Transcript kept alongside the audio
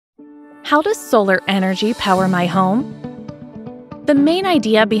How does solar energy power my home? The main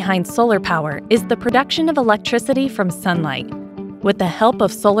idea behind solar power is the production of electricity from sunlight. With the help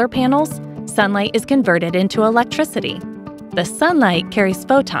of solar panels, sunlight is converted into electricity. The sunlight carries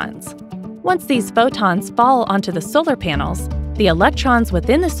photons. Once these photons fall onto the solar panels, the electrons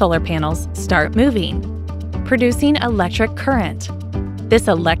within the solar panels start moving, producing electric current. This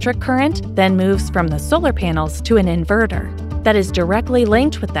electric current then moves from the solar panels to an inverter that is directly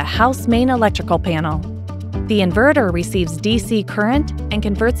linked with the house main electrical panel. The inverter receives DC current and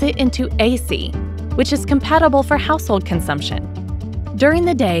converts it into AC, which is compatible for household consumption. During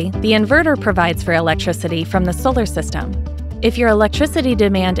the day, the inverter provides for electricity from the solar system. If your electricity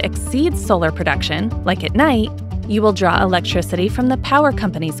demand exceeds solar production, like at night, you will draw electricity from the power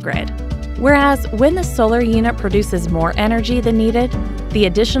company's grid. Whereas when the solar unit produces more energy than needed, the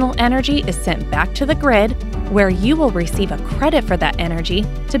additional energy is sent back to the grid, where you will receive a credit for that energy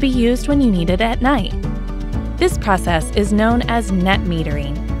to be used when you need it at night. This process is known as net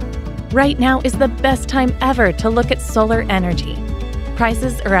metering. Right now is the best time ever to look at solar energy.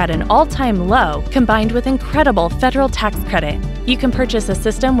 Prices are at an all-time low, combined with incredible federal tax credit. You can purchase a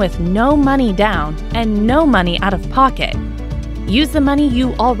system with no money down and no money out of pocket. Use the money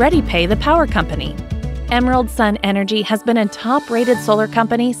you already pay the power company. Emerald Sun Energy has been a top-rated solar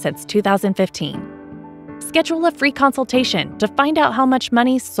company since 2015. Schedule a free consultation to find out how much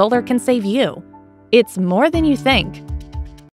money solar can save you. It's more than you think.